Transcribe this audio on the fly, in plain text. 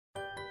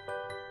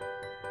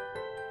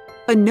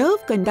A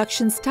nerve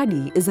conduction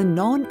study is a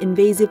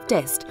non-invasive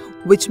test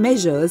which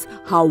measures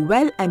how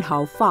well and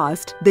how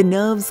fast the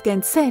nerves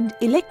can send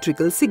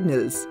electrical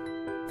signals.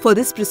 For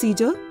this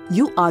procedure,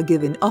 you are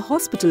given a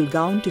hospital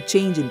gown to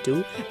change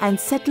into and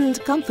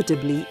settled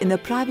comfortably in a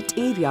private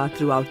area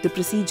throughout the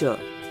procedure.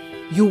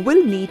 You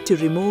will need to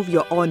remove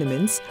your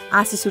ornaments,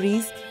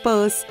 accessories,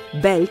 purse,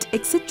 belt,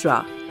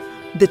 etc.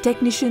 The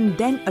technician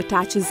then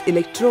attaches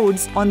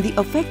electrodes on the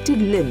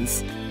affected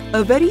limbs.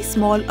 A very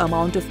small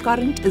amount of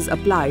current is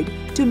applied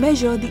to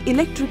measure the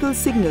electrical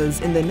signals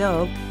in the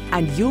nerve,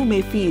 and you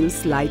may feel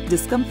slight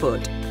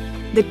discomfort.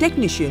 The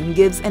technician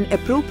gives an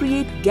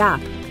appropriate gap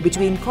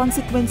between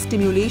consequent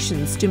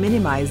stimulations to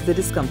minimize the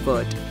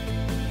discomfort.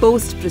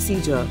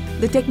 Post-procedure,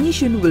 the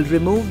technician will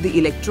remove the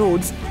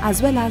electrodes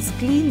as well as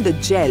clean the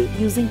gel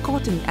using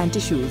cotton and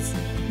tissues.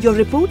 Your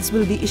reports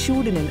will be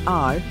issued in an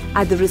hour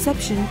at the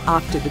reception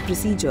after the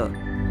procedure.